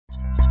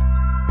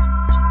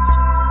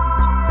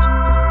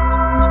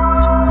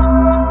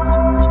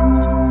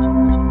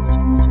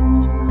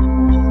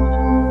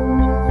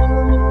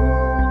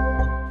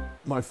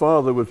My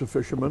father was a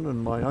fisherman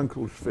and my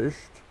uncles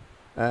fished,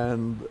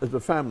 and as a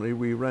family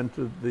we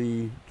rented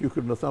the Duke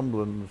of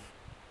Northumberland's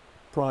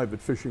private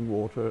fishing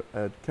water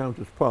at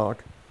Countess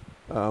Park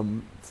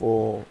from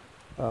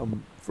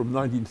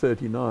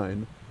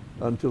 1939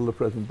 until the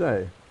present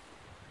day.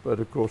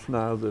 But of course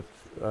now that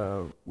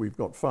we've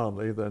got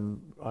Farnley, then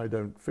I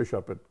don't fish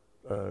up at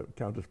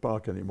Countess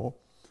Park anymore.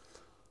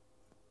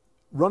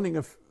 Running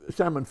a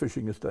salmon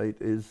fishing estate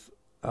is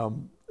a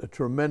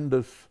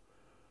tremendous,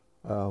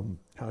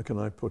 how can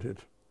I put it?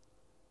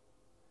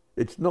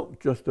 It's not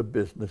just a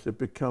business, it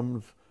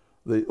becomes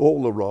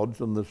all the rods,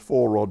 and there's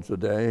 4 rods a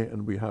day,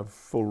 and we have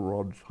full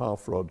rods,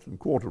 half rods and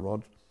quarter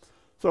rods.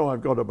 So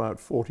I've got about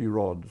 40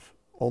 rods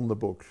on the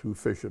books who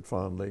fish at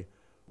Farnley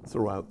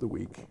throughout the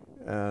week,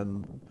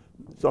 and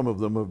some of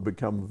them have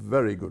become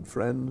very good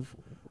friends,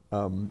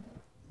 and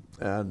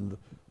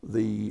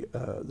the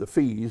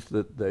fees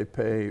that they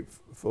pay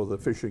for the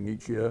fishing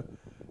each year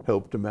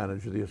help to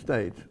manage the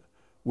estate,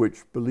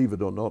 which, believe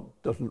it or not,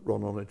 doesn't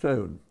run on its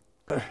own.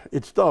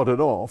 It started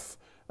off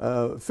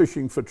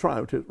fishing for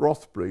trout at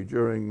Rothbury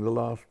during the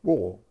last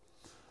war.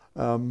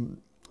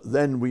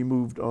 Then we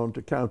moved on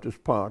to Countess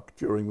Park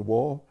during the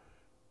war.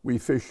 We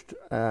fished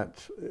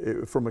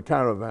from a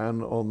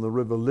caravan on the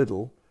River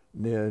Liddle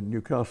near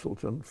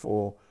Newcastleton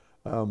for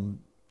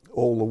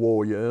all the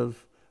war years,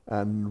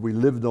 and we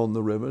lived on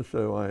the river,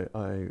 so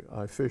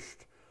I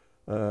fished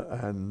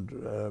and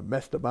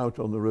messed about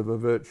on the river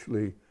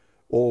virtually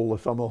all the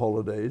summer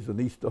holidays and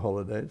Easter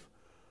holidays.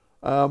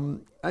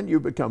 And you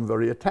become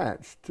very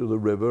attached to the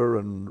river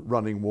and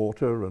running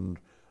water and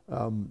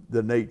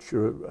the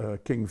nature,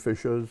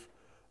 kingfishers,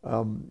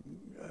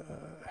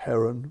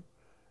 heron.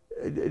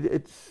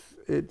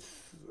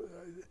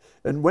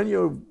 And when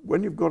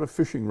you've got a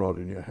fishing rod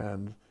in your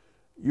hand,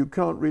 you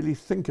can't really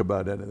think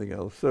about anything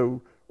else.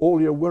 So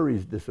all your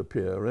worries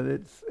disappear,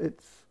 and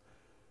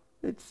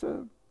it's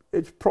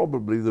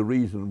probably the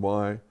reason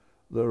why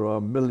there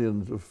are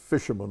millions of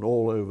fishermen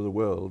all over the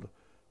world.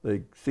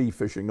 They sea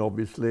fishing,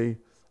 obviously,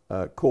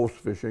 coarse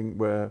fishing,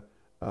 where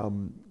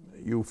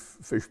you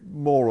fish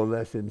more or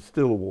less in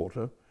still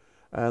water,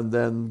 and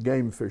then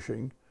game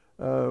fishing,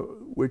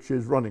 which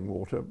is running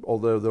water,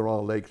 although there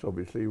are lakes,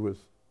 obviously,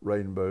 with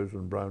rainbows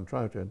and brown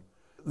trout in.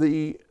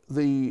 The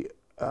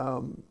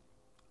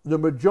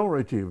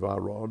majority of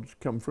our rods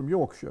come from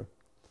Yorkshire,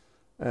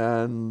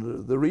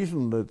 and the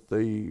reason that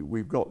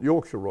we've got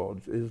Yorkshire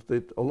rods is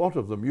that a lot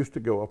of them used to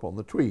go up on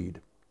the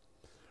Tweed.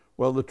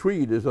 Well, the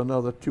Tweed is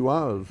another 2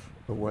 hours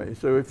away,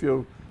 so if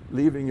you're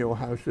leaving your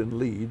house in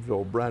Leeds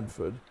or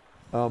Bradford,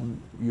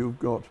 you've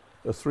got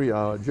a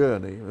 3-hour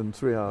journey and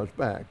 3 hours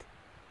back,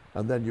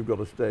 and then you've got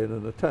to stay in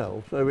an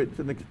hotel, so it's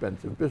an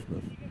expensive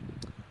business.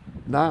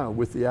 Now,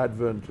 with the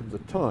advent of the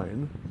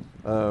Tyne,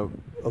 a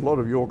lot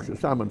of Yorkshire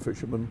salmon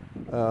fishermen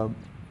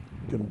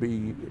can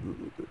be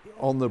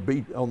on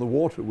the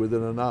water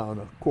within an hour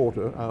and a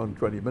quarter, hour and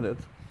 20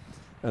 minutes,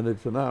 and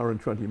it's an hour and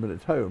 20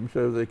 minutes home,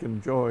 so they can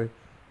enjoy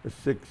a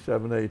 6,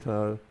 7, 8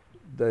 hour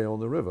day on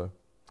the river.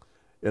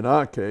 In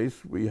our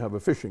case, we have a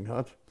fishing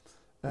hut,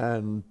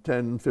 and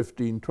 10,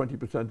 15,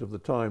 20% of the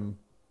time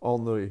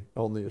on the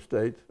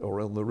estate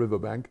or on the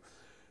riverbank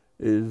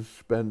is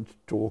spent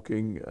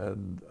talking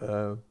and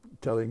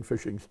telling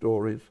fishing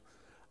stories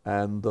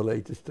and the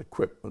latest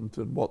equipment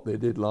and what they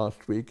did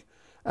last week.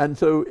 And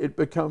so it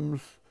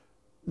becomes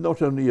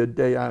not only a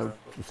day out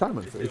to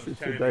salmon fish,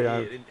 it's a day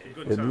out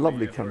in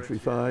lovely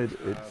countryside.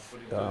 It's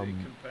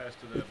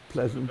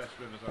pleasant.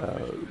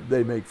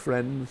 They make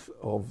friends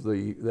of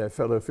their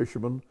fellow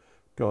fishermen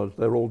because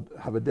they all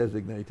have a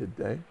designated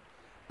day.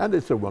 And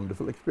it's a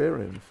wonderful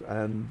experience.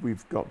 And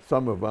we've got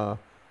some of our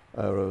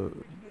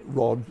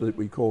rods, that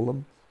we call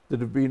them,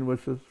 that have been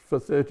with us for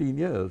 13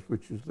 years,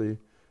 which is the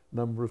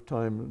number of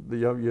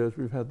years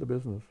we've had the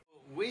business.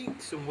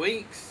 Weeks and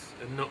weeks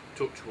and not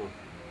touch one.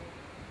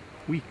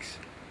 Weeks?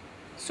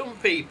 Some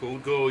people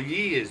go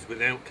years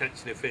without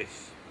catching a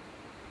fish.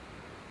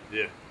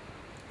 Yeah.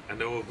 I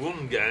know of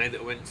one guy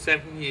that went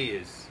 7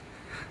 years.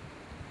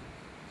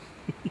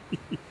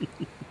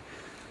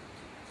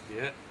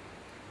 Yeah.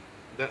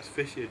 That's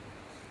fishing.